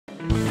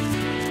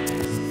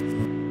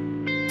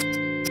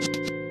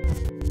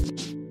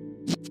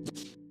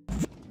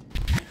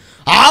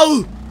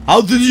How?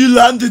 How did you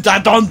land it? I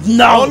don't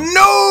know.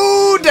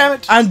 Oh no! Damn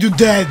it! And you're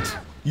dead.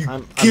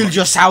 You killed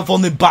yourself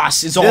on the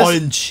bus. It's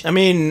orange. I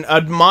mean,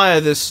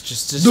 admire this.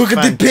 Just look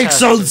at the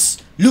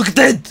pixels. Look at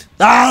it.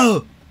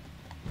 Oh.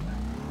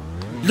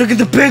 Look at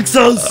the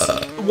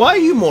pixels. Why are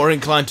you more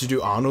inclined to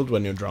do Arnold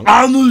when you're drunk?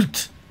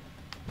 Arnold.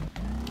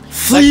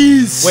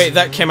 Please. Wait,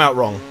 that came out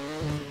wrong.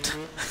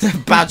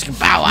 Bow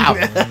wow.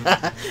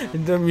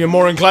 You're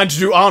more inclined to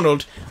do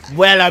Arnold.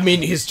 Well, I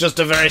mean, he's just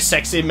a very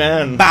sexy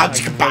man.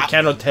 I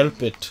cannot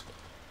help it.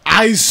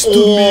 Nice to meet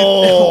you.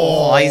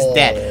 Oh, he's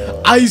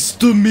dead. Nice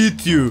to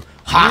meet you.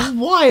 Huh?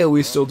 Why are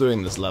we still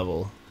doing this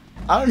level?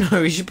 I don't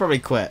know. We should probably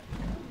quit.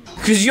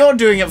 Because you're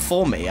doing it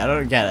for me. I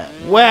don't get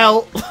it.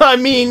 Well, I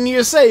mean,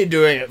 you say you're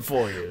doing it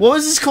for you. What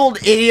was this called?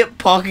 Idiot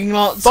parking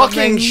lot?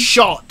 Fucking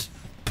shot.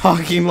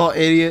 Parking lot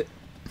idiot.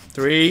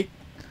 3,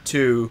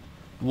 2,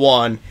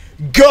 1,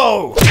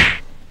 go!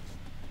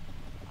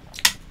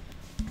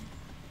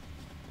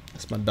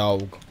 That's my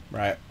dog.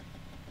 Right.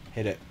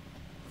 Hit it.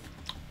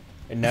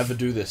 I never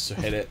do this, so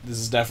hit it. This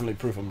is definitely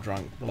proof I'm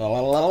drunk.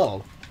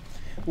 Well,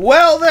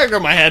 there go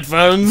my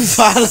headphones.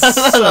 Fuck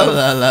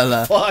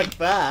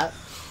that.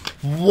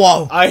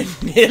 Whoa. I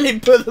nearly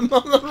put them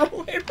on the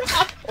wrong way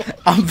around.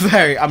 I'm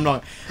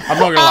not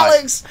gonna lie.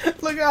 Alex,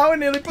 look at how I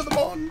nearly put them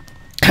on.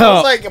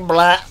 It's like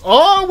black.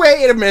 Oh,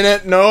 wait a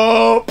minute.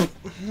 Nope.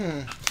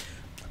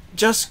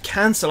 Just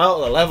cancel out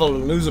the level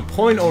and lose a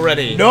point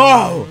already.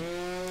 No.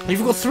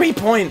 You've got 3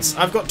 points.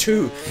 I've got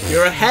 2.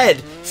 You're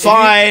ahead.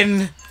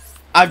 Fine.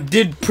 I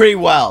did pretty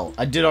well.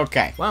 I did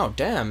okay. Wow,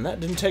 damn. That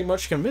didn't take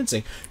much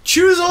convincing.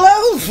 Choose a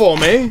level for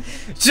me.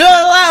 Choose a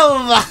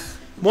level.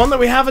 One that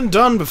we haven't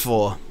done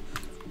before.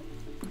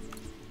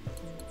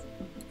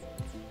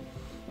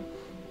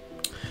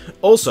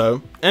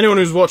 Also, anyone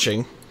who's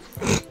watching,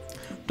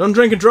 don't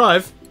drink and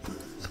drive.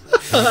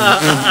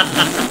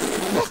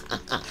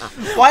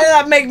 Why did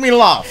that make me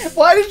laugh?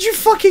 Why did you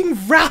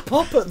fucking wrap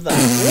up at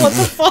that? What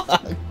the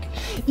fuck?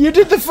 You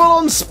did the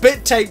full-on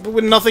spit take, but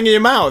with nothing in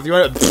your mouth. You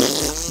went.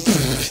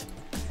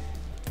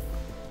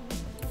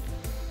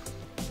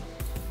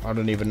 I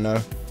don't even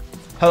know.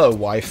 Hello,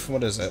 wife.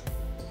 What is it?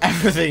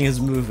 Everything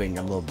is moving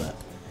a little bit.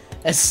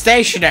 It's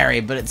stationary,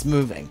 but it's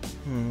moving.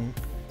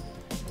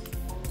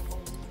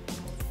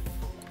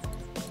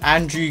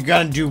 Andrew, you're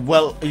gonna do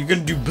well. You're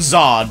gonna do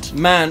bizarre.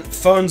 Man,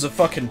 phones are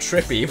fucking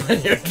trippy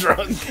when you're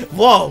drunk.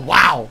 Whoa!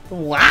 Wow!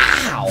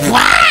 Wow!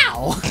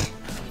 Wow!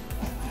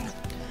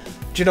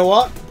 Do you know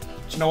what?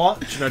 Do you know what?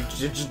 Do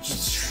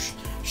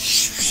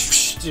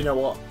you know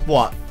what?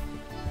 What?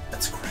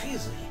 That's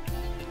crazy.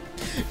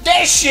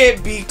 This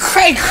shit be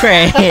cray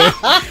cray.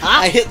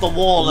 I hit the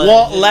wall.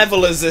 What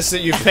level is this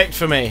that you picked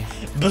for me?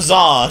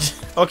 Bizarre.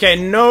 Okay,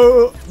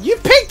 no. You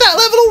picked that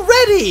level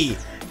already.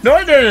 No,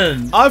 I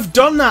didn't. I've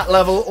done that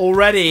level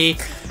already,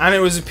 and it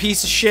was a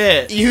piece of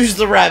shit. Use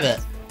the rabbit.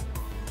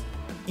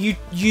 You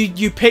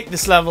picked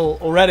this level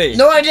already.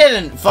 No, I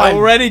didn't. Fine. I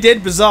already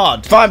did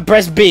Bizarre. Fine,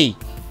 press B.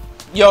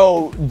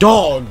 Yo,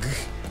 dog.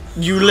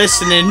 You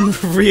listening?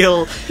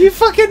 Real. You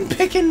fucking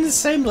picking the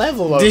same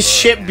level. This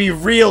shit be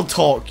real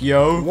talk,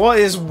 yo. What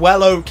is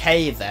well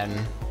okay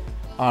then?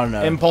 I don't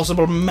know.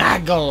 Impossible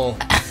Maggle.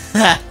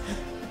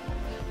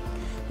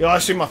 You'll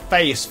actually see my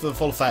face for the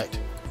full effect.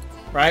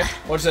 Right?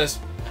 What's this?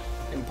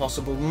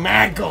 Impossible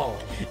Maggle.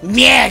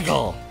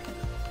 Maggle.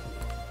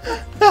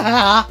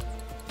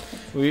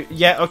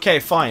 Yeah, okay,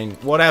 fine.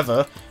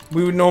 Whatever.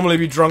 We would normally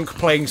be drunk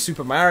playing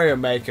Super Mario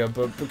Maker,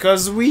 but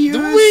because we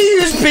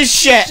use piece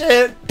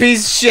shit.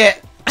 Piece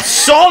shit.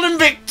 Sol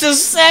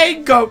Invictus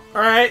say go.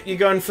 Alright, you're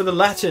going for the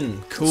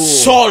Latin. Cool.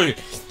 Sol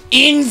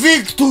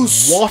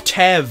Invictus.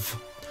 Whatever.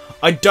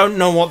 I don't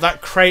know what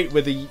that crate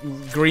with the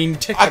green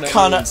ticket I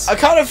kind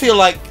of feel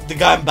like the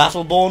guy in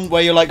Battleborn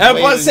where you're like.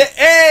 What's it?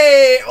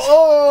 Hey!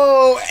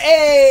 Oh!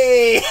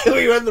 Hey!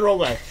 We went the wrong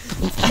way.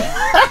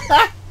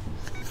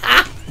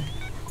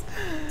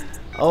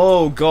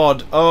 Oh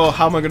god. Oh,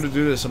 how am I going to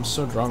do this? I'm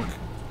so drunk.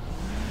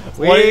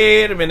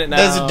 Wait a minute now.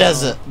 There's a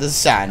desert. There's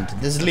sand.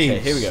 There's leaves.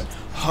 Okay, here we go.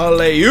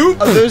 Hallelujah.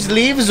 Are those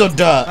leaves or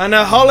dirt? And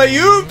a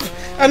hallelujah.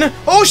 And a...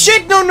 Oh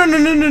shit! No!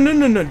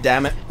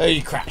 Damn it. Oh,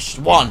 you crashed.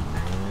 One.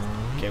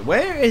 Okay,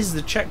 where is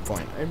the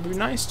checkpoint? It'd be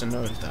nice to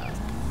know that.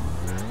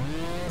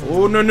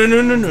 Oh, no.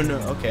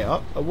 Okay,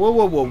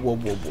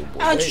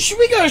 whoa. Should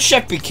we go to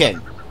Chef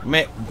Peking?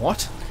 Mate,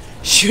 what?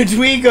 Should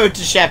we go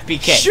to Chef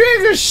Peking? Should we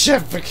go to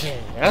Chef Peking?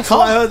 That's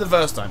what I heard the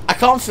first time. I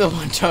can't feel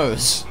my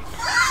toes.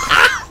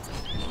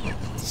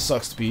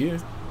 Sucks to be you.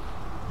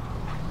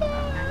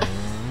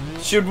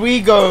 Should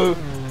we go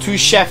to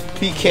Chef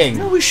Peking?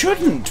 No, we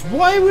shouldn't.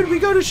 Why would we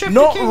go to Chef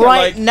Not Peking?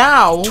 right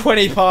now.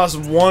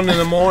 1:20 in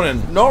the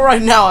morning. Not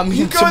right now. I mean,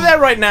 you go there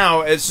right now.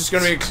 It's just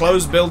going to be a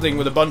closed building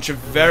with a bunch of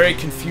very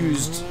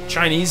confused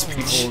Chinese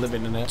people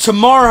living in it.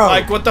 Tomorrow.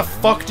 Like, what the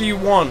fuck do you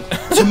want?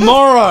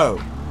 Tomorrow.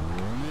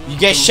 You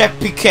get Chef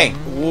Peking.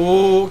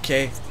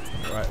 Okay.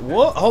 Right.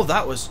 What? Oh,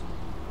 that was.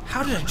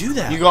 How did I do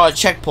that? You got a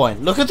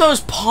checkpoint. Look at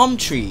those palm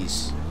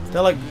trees.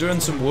 They're like doing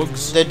some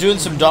woogs. They're doing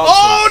some dancing.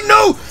 Oh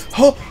no!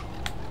 Oh.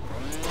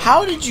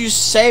 How did you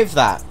save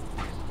that?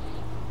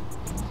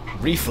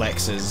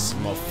 Reflexes,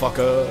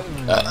 motherfucker.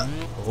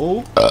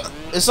 Oh.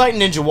 It's like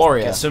Ninja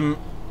Warrior. Get some...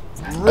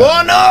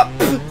 Run up!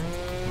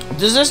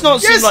 Does this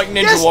not seem like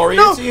Ninja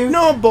Warrior to you?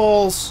 No,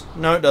 balls.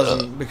 No, it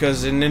doesn't.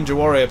 Because in Ninja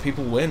Warrior,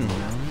 people win.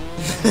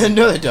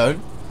 No, they don't.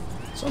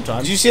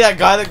 Sometimes. Did you see that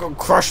guy that got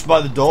crushed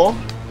by the door?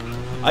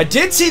 I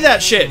did see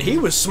that shit. He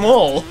was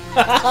small.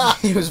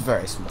 He was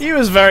very small. He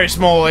was very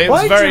small.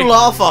 Why did you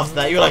laugh after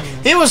that? You were like,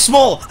 he was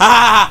small.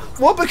 Ah!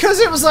 Well, because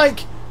it was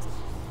like...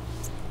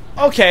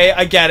 Okay,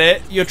 I get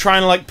it. You're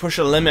trying to, like, push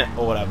a limit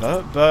or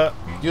whatever, but...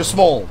 You're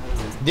small.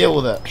 Deal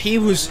with it. He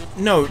was...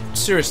 No,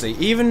 seriously.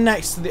 Even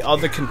next to the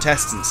other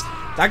contestants,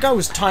 that guy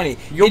was tiny.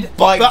 Your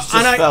bike just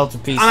fell to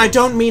pieces. And I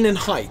don't mean in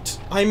height.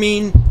 I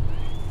mean,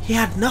 he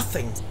had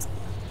nothing.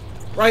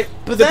 Right?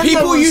 But the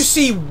people you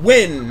see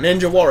win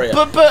Ninja Warrior,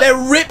 but they're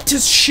ripped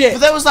as shit. But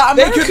there was that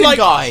American they could, like,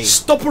 guy.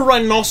 Stop a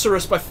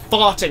rhinoceros by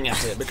farting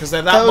at it because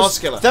they're that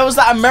muscular. There was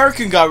that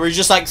American guy where he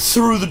just like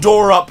threw the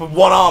door up with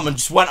one arm and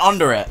just went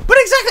under it. But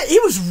exactly, he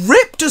was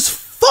ripped as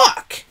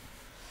fuck.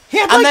 He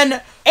had and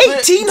like then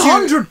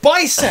 1,800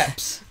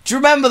 biceps. Do you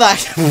remember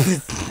that?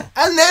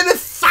 And then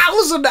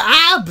 1,000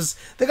 abs.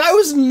 The guy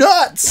was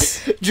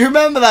nuts. Do you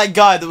remember that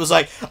guy that was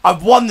like,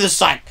 I've won this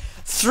like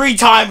 3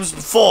 times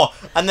before,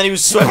 and then he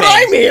was swimming.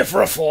 I'm here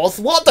for a 4th.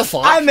 What the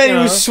fuck? And then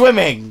he was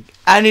swimming,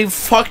 and he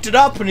fucked it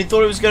up, and he thought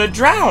he was gonna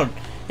drown.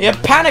 He had a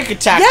panic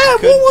attack. Yeah,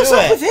 what was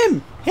up with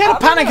him? He had a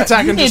panic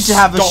attack and just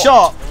have a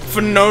shot for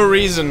no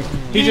reason.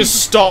 He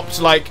just stopped.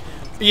 Like,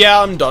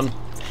 yeah, I'm done.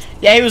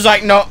 Yeah, he was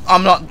like, no,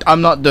 I'm not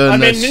doing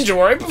this. I'm in Ninja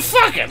Warrior, but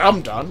fuck it,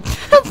 I'm done.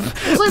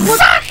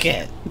 Fuck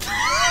it.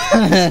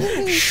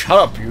 Shut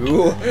up,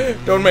 you.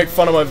 Don't make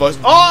fun of my voice.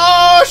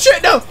 Oh,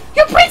 shit, no.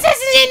 Your princess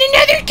is in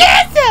another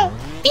castle.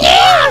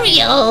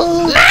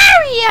 Mario!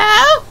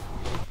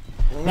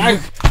 Mario!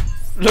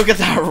 Look at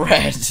that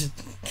red.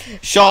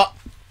 Shot.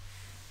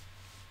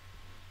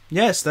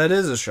 Yes, that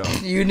is a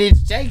shot. You need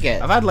to take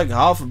it. I've had like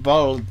half a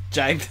bottle of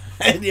Jack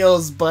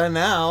Daniels by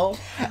now.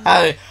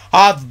 Half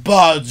a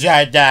bottle of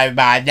Jack Daniels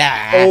by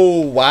now.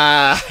 Oh,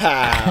 wow.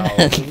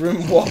 The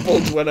room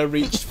wobbled when I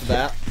reached for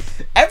that.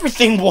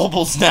 Everything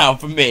wobbles now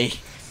for me.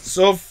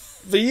 So,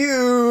 for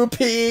you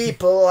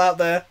people out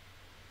there.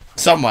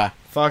 Somewhere.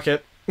 Fuck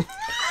it.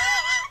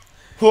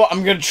 Well,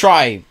 I'm gonna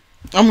try.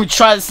 I'm gonna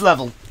try this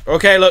level.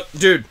 Okay, look,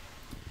 dude.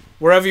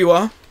 Wherever you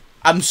are.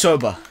 I'm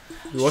sober.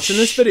 You're watching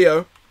this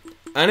video.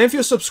 And if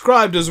you're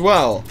subscribed as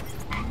well.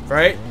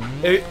 Right?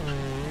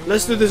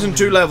 Let's do this in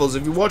 2 levels.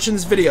 If you're watching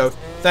this video,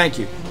 thank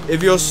you.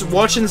 If you're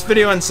watching this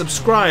video and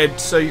subscribed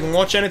so you can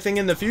watch anything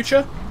in the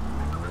future,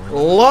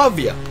 love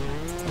you.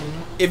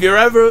 If you're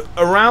ever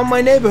around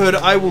my neighborhood,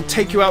 I will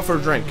take you out for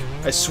a drink.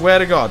 I swear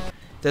to God.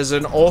 There's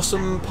an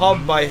awesome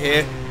pub by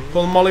here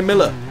called Molly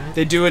Miller.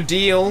 They do a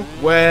deal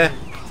where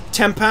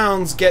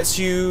 £10 gets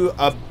you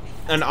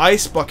an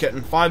ice bucket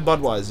and 5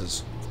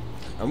 Budweisers.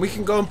 And we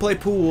can go and play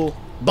pool.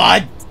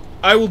 Bud.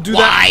 I will do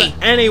that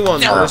for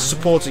anyone that is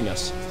supporting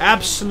us.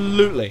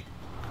 Absolutely.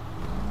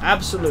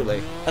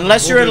 Absolutely.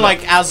 Unless you're in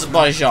like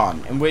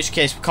Azerbaijan, in which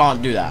case we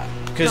can't do that.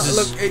 Because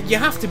no, look, you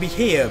have to be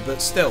here,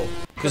 but still.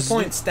 The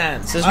point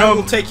stands. There's I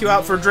will take you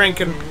out for a drink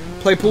and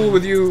play pool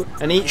with you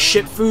and eat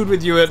shit food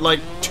with you at like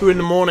 2 in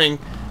the morning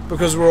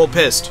because we're all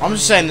pissed. I'm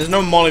just saying, there's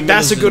no Molly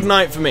Millers. That's a good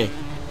night for me.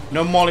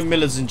 No Molly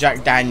Millers and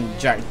Jack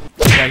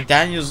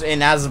Daniels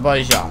in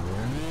Azerbaijan.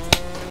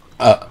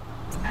 That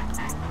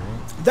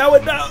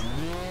would not.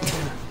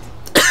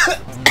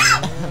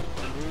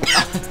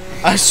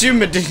 I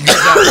assume it didn't go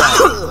that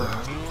well.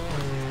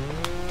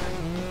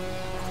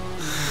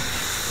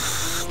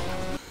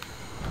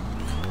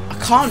 I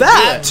can't do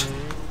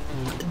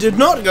it. Did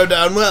not go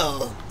down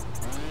well.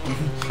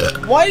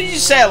 Why did you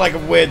say it like a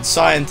weird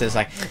scientist?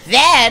 Like,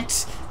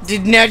 that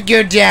did not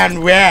go down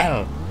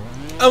well.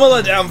 I'm gonna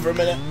let down for a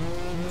minute.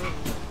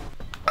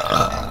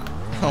 Oh,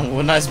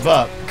 well, nice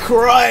buck.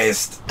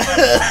 Christ.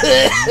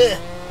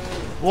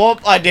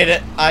 Whoop, I did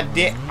it.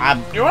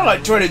 You're on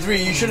like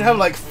 23, you should have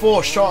like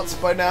 4 shots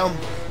by now.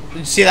 Did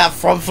you see that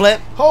front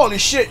flip? Holy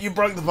shit, you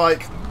broke the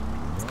bike.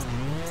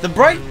 The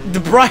brake.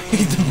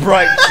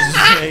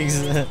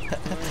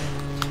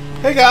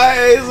 Hey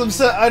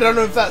guys, I don't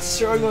know if that's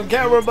showing on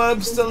camera, but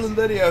I'm still in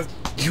video.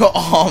 Your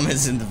arm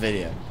is in the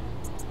video.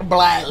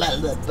 Blah,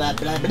 blah, blah, blah,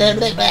 blah, blah,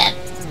 blah, blah.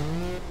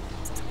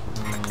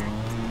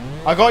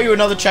 I got you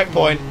another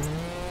checkpoint.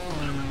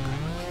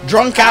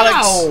 Drunk Alex.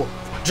 How?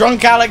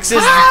 Drunk Alex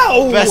is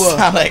best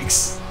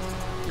Alex.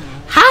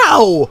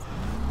 How?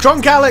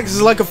 Drunk Alex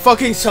is like a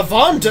fucking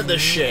savant at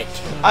this shit.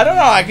 I don't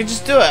know, I can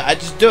just do it. I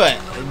just do it.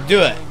 Do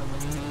it.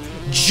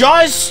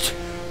 Just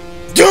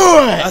do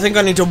it! I think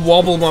I need to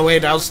wobble my way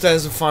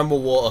downstairs and find more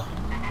water.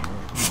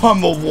 Find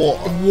more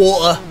water.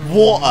 Water.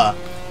 Water.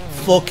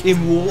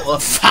 Fucking water.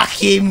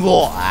 Fucking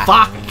water.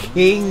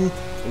 Fucking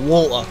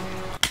water.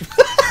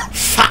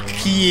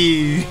 Fuck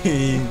you.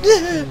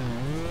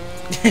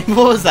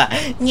 What was that?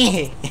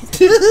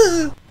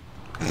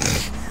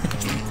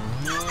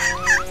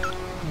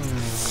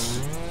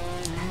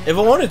 If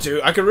I wanted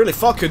to, I could really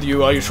fuck with you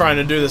while you're trying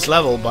to do this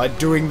level by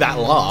doing that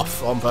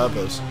laugh on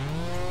purpose.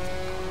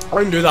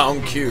 I can do that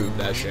on Cube,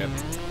 that shit.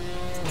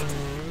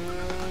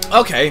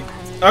 Okay,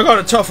 I got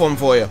a tough one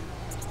for you.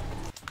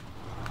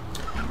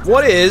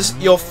 What is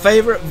your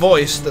favourite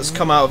voice that's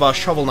come out of our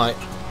Shovel Knight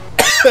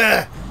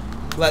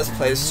Let's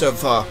Play so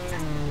far?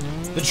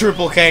 The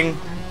Triple King.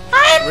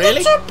 I'm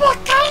Really? the triple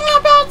king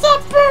about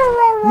the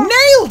burrow.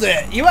 Nailed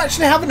it! You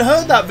actually haven't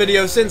heard that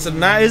video since,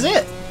 and that is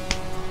it.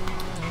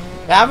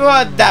 How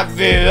about that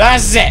view?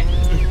 That's it.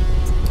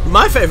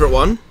 My favourite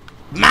one.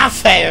 My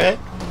favorite.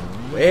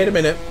 Wait a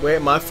minute.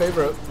 Wait, my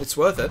favourite. It's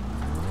worth it.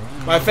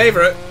 My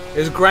favourite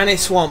is Granny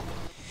Swamp.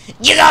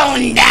 You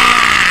gon'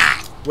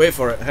 die. Wait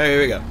for it. Hey,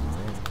 here we go.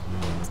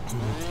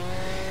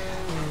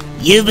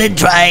 You've been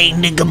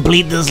trying to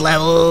complete this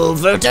level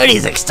for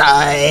 36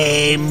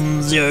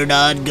 times. You're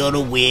not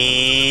gonna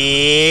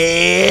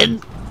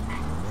win.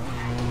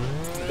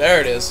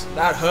 There it is.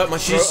 That hurt my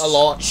throat a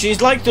lot.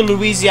 She's like the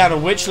Louisiana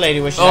witch lady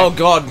where she's Oh like,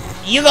 god.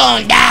 You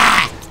gon'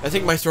 die. I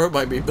think my throat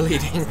might be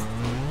bleeding.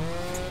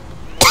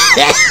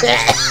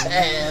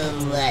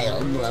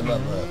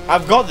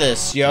 I've got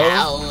this, yo.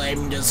 Now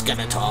I'm just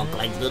gonna talk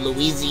like the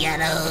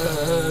Louisiana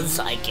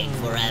psychic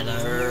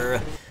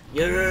forever.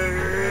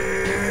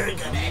 You're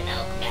gonna end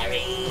up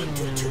married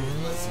to a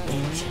toothless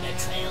bitch in a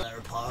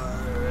trailer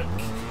park.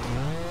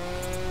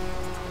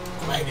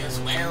 Might as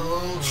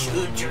well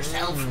shoot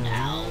yourself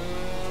now.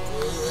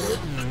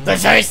 But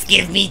first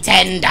give me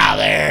 $10.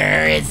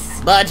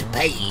 But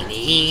pay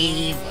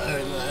me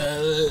for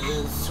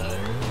the service.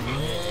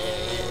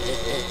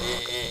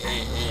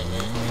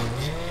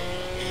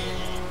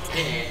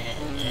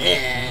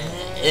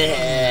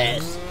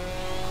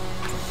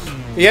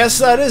 Yes,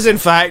 that is in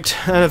fact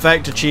an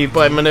effect achieved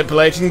by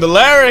manipulating the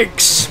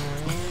larynx.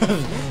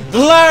 The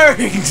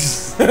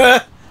larynx!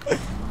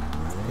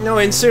 No,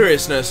 in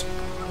seriousness,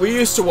 we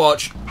used to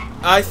watch,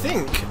 I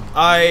think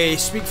I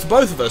speak for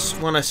both of us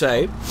when I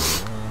say,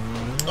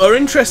 our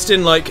interest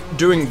in, like,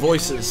 doing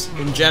voices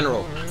in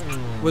general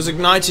was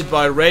ignited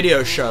by a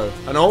radio show,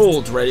 an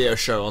old radio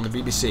show on the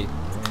BBC.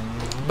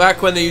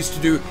 Back when they used to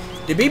do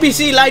the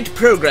BBC Light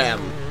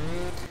programme,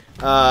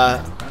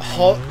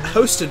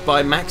 hosted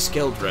by Max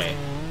Geldray.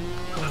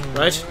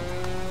 Right?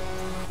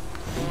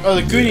 Oh,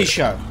 the Goonies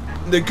show.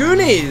 The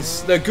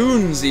Goonies! The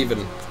Goons,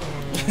 even.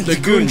 The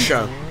Goon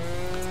Show.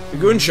 The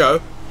Goon Show,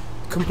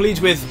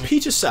 complete with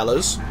Peter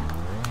Sellers,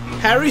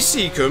 Harry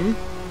Seacombe,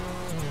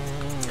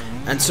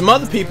 and some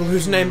other people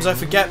whose names I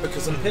forget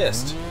because I'm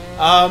pissed.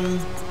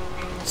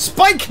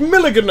 Spike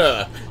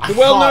Milliganer, the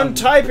well-known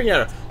typing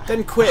error.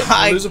 Then quit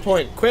and lose a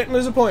point. Quit and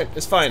lose a point.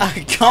 It's fine. I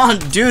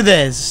can't do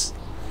this.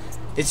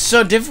 It's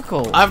so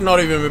difficult. I've not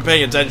even been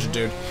paying attention,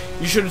 dude.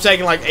 You should have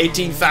taken like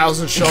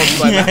 18,000 shots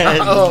by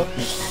now.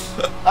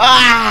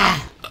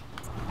 Ah!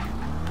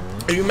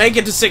 If you make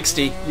it to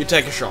 60, you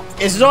take a shot.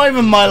 It's not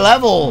even my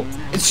level.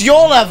 It's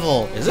your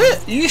level. Is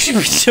it? You should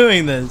be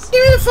doing this.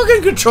 Give me the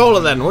fucking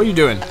controller then. What are you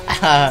doing?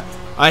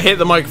 I hit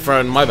the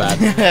microphone. My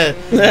bad.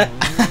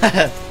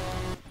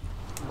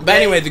 But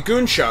anyway, the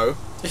Goon Show.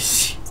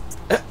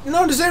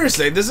 No,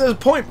 seriously, there's a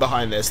point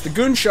behind this. The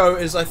Goon Show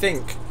is, I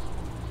think,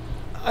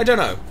 I don't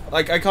know.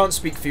 Like, I can't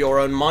speak for your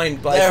own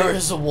mind, but I There think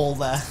is a wall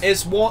there.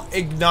 it's what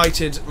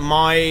ignited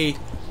my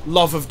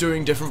love of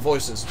doing different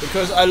voices.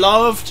 Because I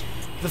loved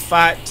the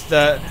fact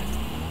that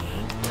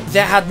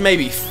they had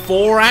maybe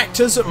 4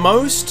 actors at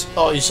most,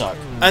 Oh, you suck.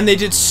 and they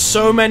did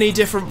so many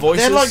different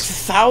voices. They had like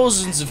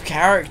thousands of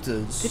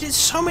characters. They did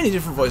so many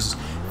different voices.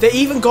 They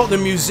even got the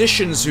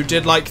musicians who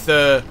did like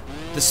the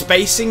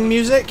spacing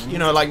music. You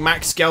know, like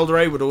Max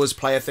Geldray would always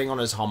play a thing on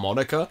his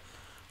harmonica.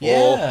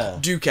 Yeah. Or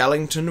Duke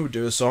Ellington would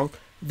do a song.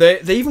 They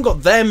even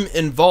got them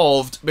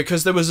involved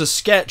because there was a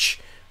sketch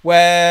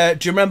where,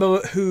 do you remember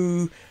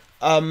who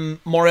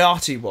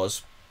Moriarty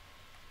was?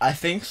 I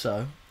think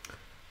so.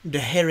 The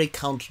hairy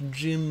Count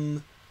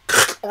Jim.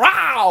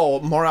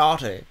 Wow,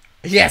 Moriarty.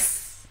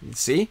 Yes.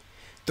 See?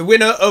 The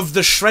winner of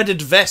the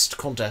Shredded Vest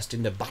contest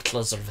in the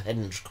Butler's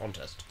Revenge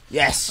contest.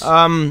 Yes.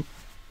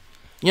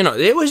 You know,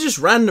 it was just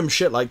random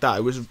shit like that.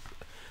 It was,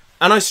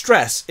 and I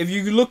stress, if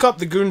you look up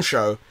the Goon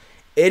Show,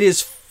 it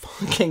is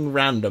fucking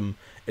random.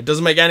 It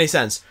doesn't make any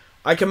sense.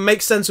 I can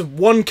make sense of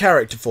one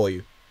character for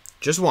you.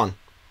 Just one.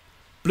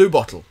 Blue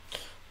Bottle.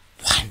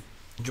 One.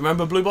 Do you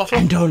remember Blue Bottle?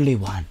 And only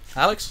one.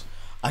 Alex?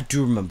 I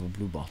do remember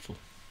Blue Bottle.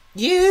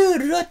 You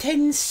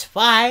rotten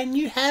swine,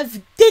 you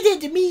have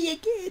did me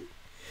again.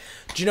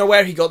 Do you know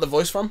where he got the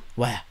voice from?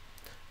 Where?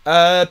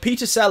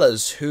 Peter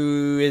Sellers,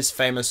 who is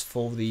famous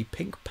for the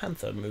Pink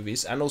Panther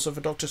movies and also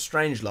for Doctor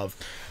Strangelove.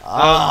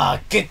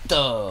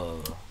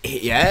 Ghetto.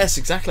 Yes,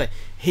 exactly.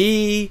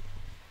 He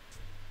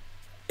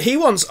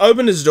once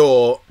opened his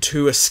door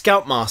to a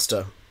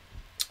scoutmaster,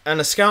 and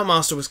the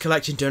scoutmaster was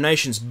collecting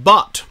donations,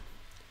 but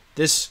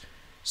this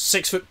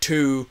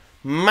 6'2",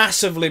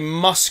 massively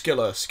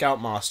muscular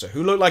scoutmaster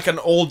who looked like an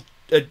old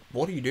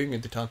what are you doing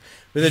at the time?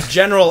 With a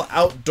general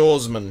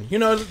outdoorsman. You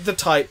know, the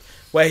type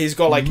where he's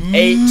got like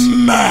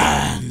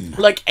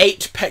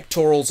 8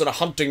 pectorals and a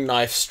hunting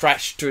knife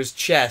stretched to his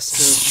chest.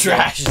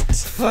 Stretched.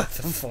 What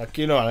the fuck?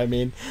 You know what I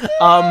mean?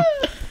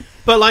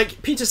 But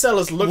like Peter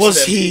Sellers looks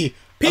Was at him. he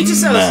Peter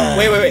Sellers.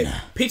 Wait.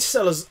 Peter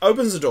Sellers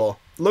opens the door,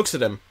 looks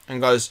at him, and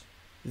goes,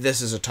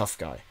 "This is a tough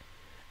guy."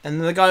 And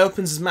then the guy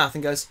opens his mouth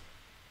and goes,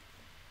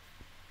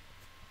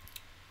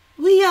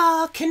 We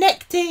are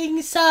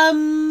connecting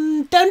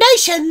some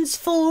donations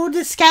for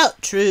the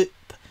scout troop.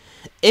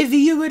 If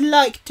you would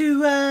like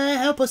to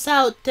help us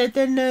out,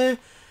 then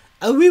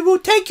we will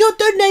take your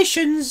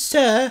donations,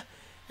 sir,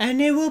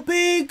 and it will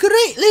be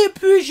greatly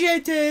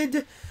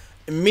appreciated.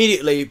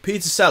 Immediately,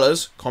 Peter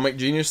Sellers, comic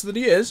genius that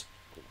he is,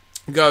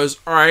 goes,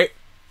 "Alright,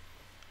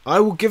 I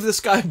will give this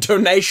guy a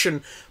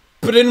donation,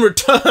 but in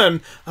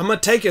return, I'm going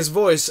to take his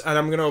voice and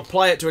I'm going to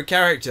apply it to a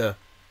character."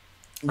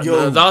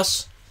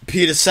 Thus,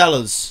 Peter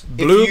Sellers.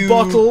 Blue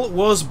Bottle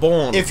was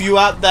born. If you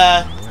out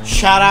there,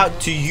 shout out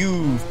to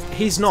you.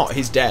 He's not,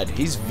 he's dead.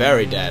 He's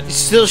very dead.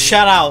 Still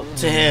shout out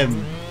to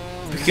him.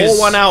 Pour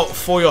one out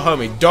for your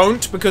homie.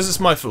 Don't, because it's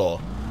my flaw.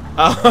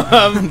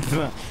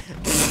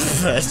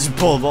 Just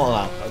pull the bottle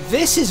out.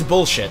 This is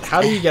bullshit.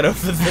 How do you get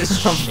over this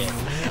shit?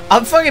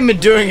 I've fucking been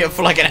doing it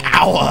for like an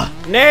hour.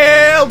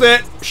 Nailed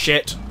it!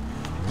 Shit.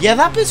 Yeah,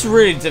 that bit's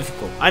really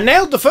difficult. I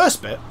nailed the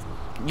first bit.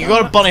 You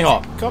got a bunny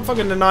hop. Can't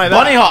fucking deny that.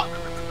 Bunny hop.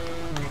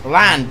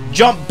 Land.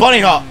 Jump bunny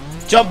hop.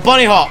 Jump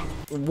bunny hop.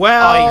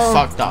 Well, Oh, you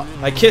fucked up.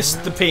 I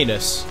kissed the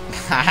penis.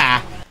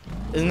 Haha.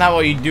 Isn't that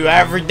what you do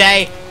every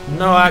day?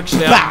 No,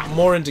 actually, Bah! I'm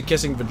more into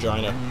kissing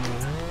vagina.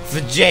 For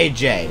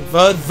JJ.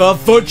 The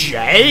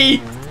vajay?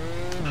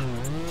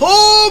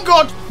 Oh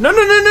god! No,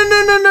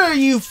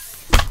 you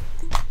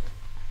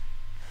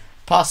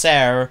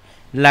Passer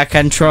la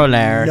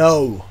controller.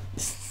 No.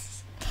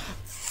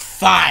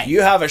 Fine.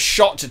 You have a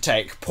shot to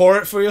take. Pour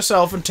it for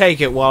yourself and take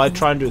it while I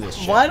try and do this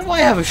shit. Why do I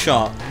have a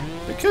shot?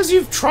 Because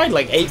you've tried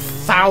like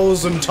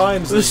 8,000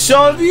 times.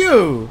 So have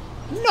you.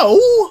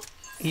 No!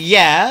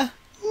 Yeah.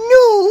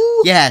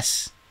 No!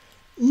 Yes.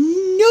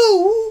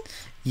 No!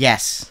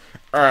 Yes.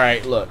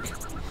 Alright, look.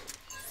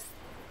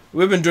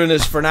 We've been doing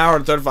this for an hour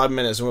and 35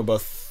 minutes and we're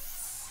both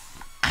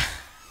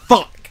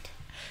fucked.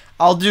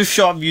 I'll do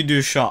shot if you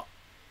do shot.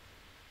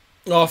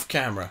 Off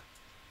camera.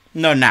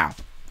 No, now.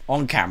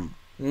 On camera.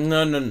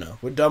 No.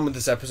 We're done with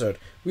this episode.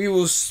 We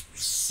will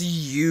see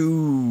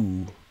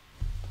you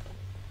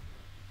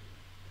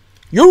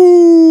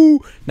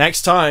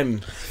next time,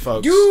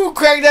 folks. You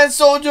crack that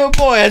soldier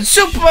boy and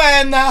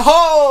Superman that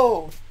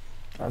hole.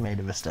 I made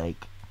a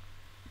mistake.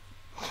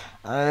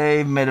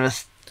 I made a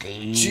mistake. Do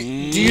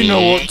you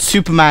know what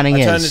Supermaning I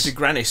is? turned into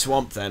Granny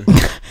Swamp then.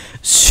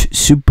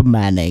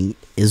 Supermaning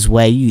is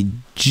where you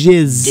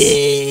jizz.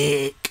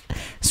 Dick.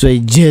 So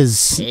you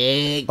jizz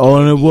Dick.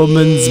 on a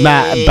woman's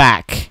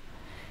back.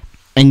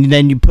 And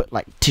then you put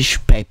like tissue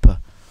paper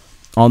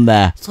on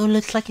there. So it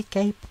looks like a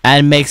cape.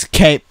 And it makes a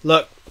cape.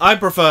 Look, I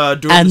prefer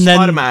doing And the then,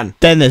 Spider-Man.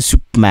 then there's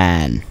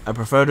Superman. I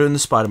prefer doing the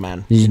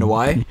Spider-Man. You know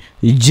why?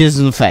 You jizz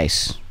in the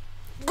face.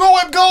 Go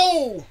and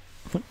go!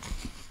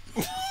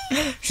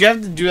 You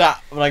have to do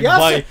that like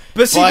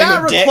But see, by that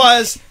your dick.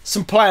 requires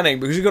some planning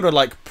because you got to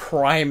like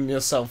prime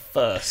yourself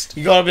first.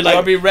 You gotta be You like,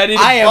 gotta be ready to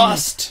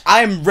bust.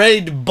 I am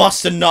ready to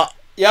bust a nut.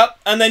 Yep,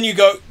 and then you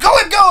go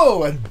and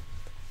go! And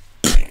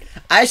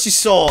I actually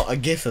saw a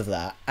gif of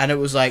that, and it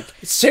was like,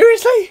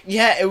 seriously?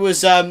 yeah, it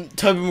was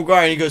Tobey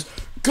Maguire, and he goes,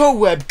 "Go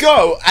web,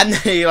 go!" And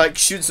then he like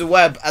shoots a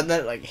web, and then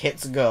it like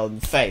hits a girl in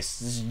the face.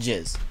 This is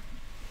jizz.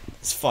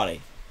 It's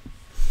funny.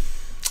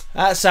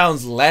 That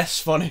sounds less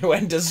funny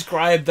when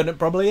described than it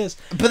probably is.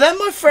 But then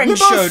my friend We're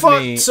both showed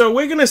fucked, me. so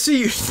we're gonna see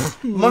you.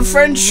 My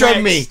friend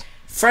showed me. next.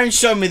 Friend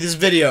showed me this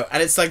video,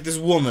 and it's like this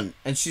woman,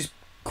 and she's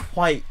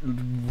quite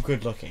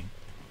good looking.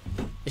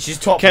 And she's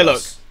topless. Okay,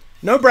 look.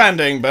 No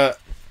branding, but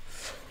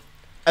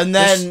And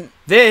then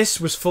this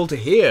was full to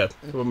here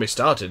when we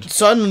started.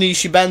 suddenly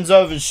she bends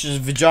over, and she's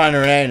vagina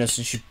and anus,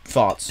 and she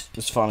farts.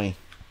 It's funny.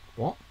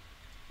 What?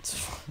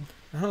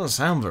 That doesn't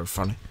sound very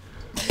funny.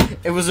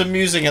 It was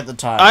amusing at the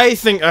time. I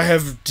think I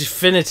have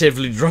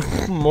definitively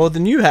drunk more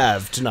than you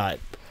have tonight.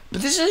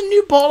 But this is a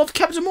new bottle of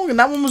Captain Morgan.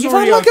 That one was You've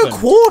had already like opened. a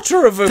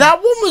quarter of a. That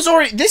one was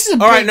already. This is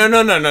a. All right,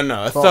 big-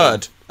 no.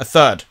 A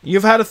third.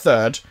 You've had a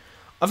third.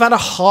 I've had a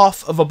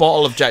half of a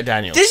bottle of Jack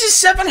Daniels. This is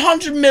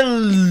 700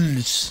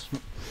 mils.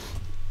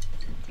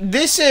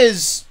 This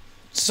is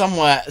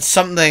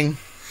something.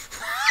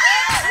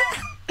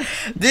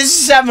 This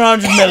is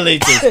 700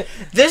 milliliters.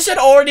 This had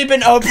already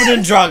been opened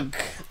and drunk.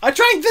 I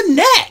drank the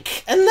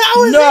neck, and that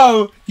was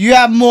No, you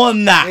have more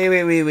than that.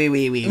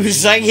 Wait. It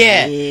was like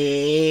here.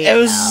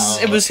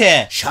 It was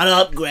here. Shut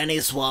up, Granny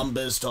Swamp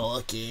is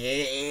talking.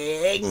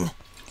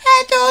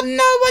 I don't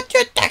know what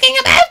you're talking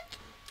about.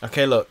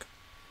 Okay, look.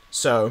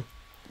 So,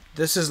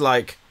 this is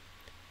like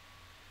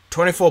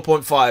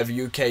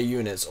 24.5 UK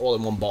units all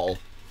in one bottle.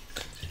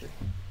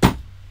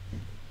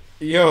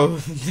 Yo,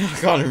 I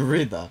can't even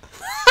read that.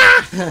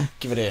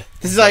 Give it here.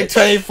 This is like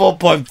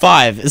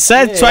 24.5. It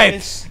said Yeah,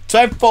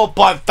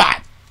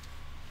 24.5.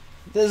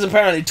 There's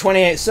apparently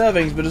 28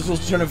 servings, but it's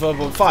also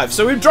 24.5.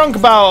 So we've drunk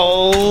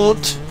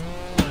about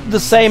the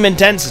same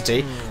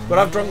intensity, but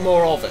I've drunk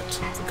more of it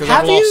because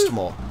Have I've lost you?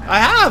 more. I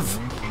have.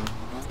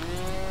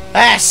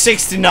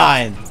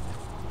 69.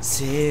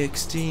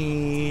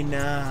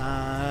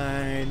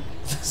 69.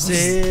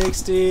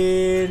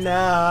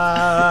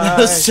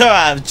 69. So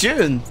out of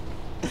tune.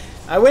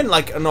 I went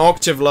like an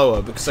octave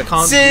lower because I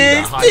can't do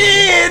that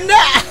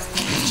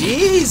high.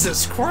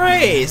 Jesus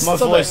Christ! My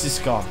Stop voice it. is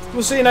gone.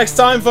 We'll see you next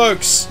time,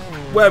 folks.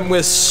 When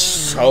we're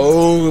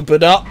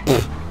sobered up.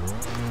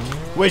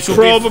 Which will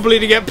Probably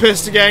to get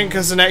pissed again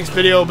because the next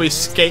video will be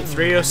Skate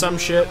 3 or some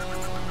shit. be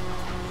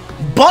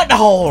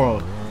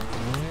butthole.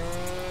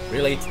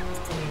 Really?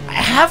 I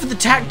have the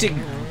tactic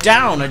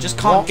down. I just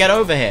can't What? get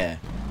over here.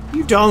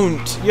 You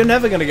don't. You're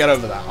never gonna get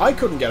over that. I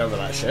couldn't get over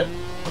that shit.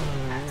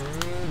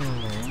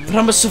 But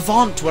I'm a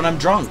savant when I'm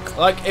drunk.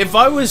 Like, if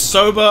I was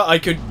sober, I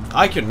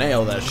could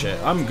nail that shit.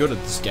 I'm good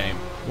at this game.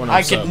 When I'm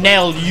I sober. could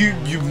nail you,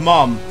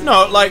 mum.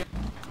 No, like,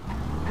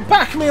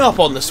 back me up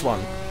on this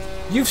one.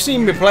 You've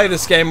seen me play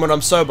this game when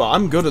I'm sober.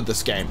 I'm good at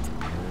this game.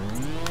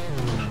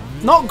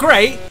 Not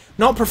great,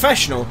 not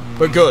professional,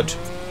 but good.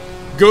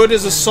 Good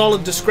is a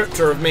solid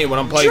descriptor of me when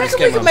I'm Do playing you this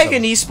reckon game. we could make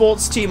an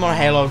esports team on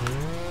Halo?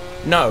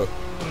 No,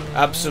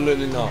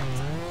 absolutely not.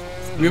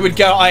 We would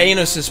get our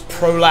anuses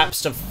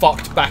prolapsed and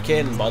fucked back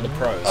in by the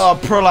pros. Oh,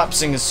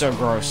 prolapsing is so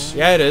gross.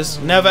 Yeah, it is.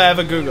 Never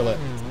ever Google it.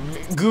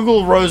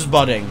 Google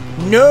rosebudding.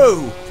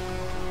 No!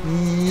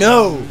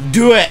 No!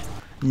 Do it.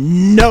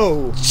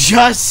 No!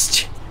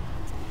 Just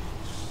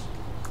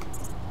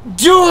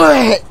do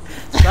it.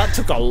 That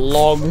took a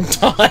long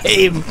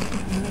time.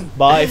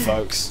 Bye,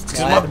 folks.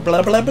 my-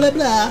 Blah, blah, blah,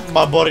 blah.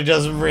 My body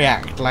doesn't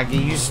react like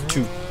it used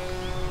to.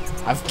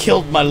 I've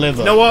killed my liver.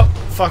 You know what?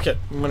 Fuck it.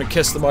 I'm gonna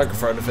kiss the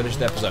microphone to finish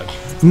the episode.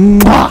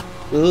 Mwah!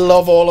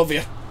 Love all of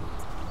you.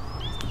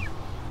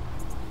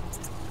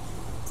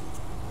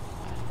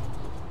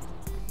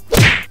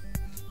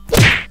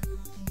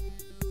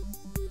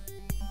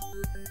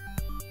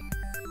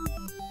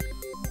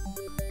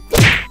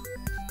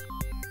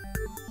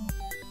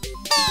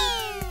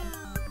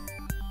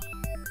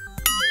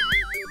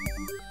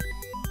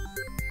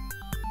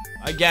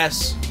 I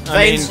guess.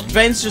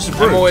 Vane's just a I'm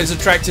brute. always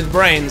attracted to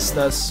brains.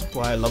 That's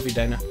why I love you,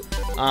 Dana.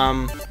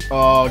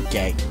 Oh,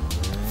 gay.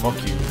 Fuck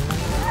you.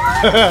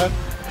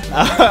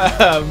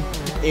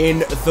 In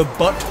the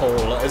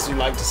butthole, as you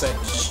like to say.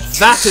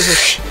 That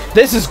is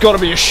this has got to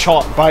be a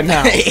shot by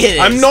now. It is.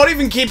 I'm not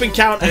even keeping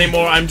count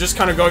anymore. I'm just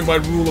kind of going by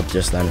rule of.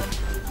 Just then.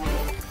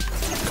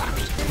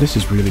 This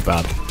is really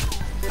bad.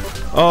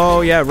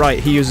 Oh yeah, right.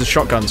 He uses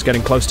shotguns.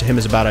 Getting close to him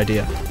is a bad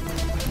idea.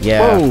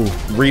 Yeah.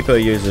 Whoa. Reaper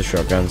uses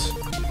shotguns.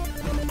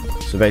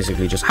 So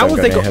basically, just How don't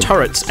have they go got near him.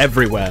 turrets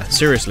everywhere?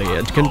 Seriously,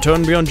 it can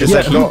turn beyond just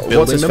Yeah, that.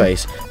 what's his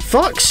face?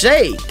 Fuck's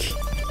sake!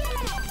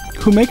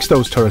 Who makes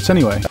those turrets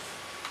anyway?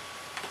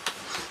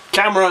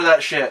 Camera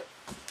that shit.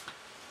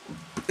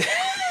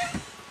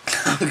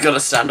 I've got to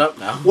stand up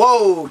now.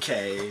 Whoa,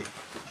 okay.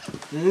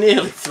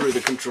 Nearly threw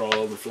the control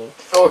on the floor.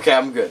 Okay,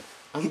 I'm good.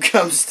 I'm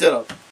stood up.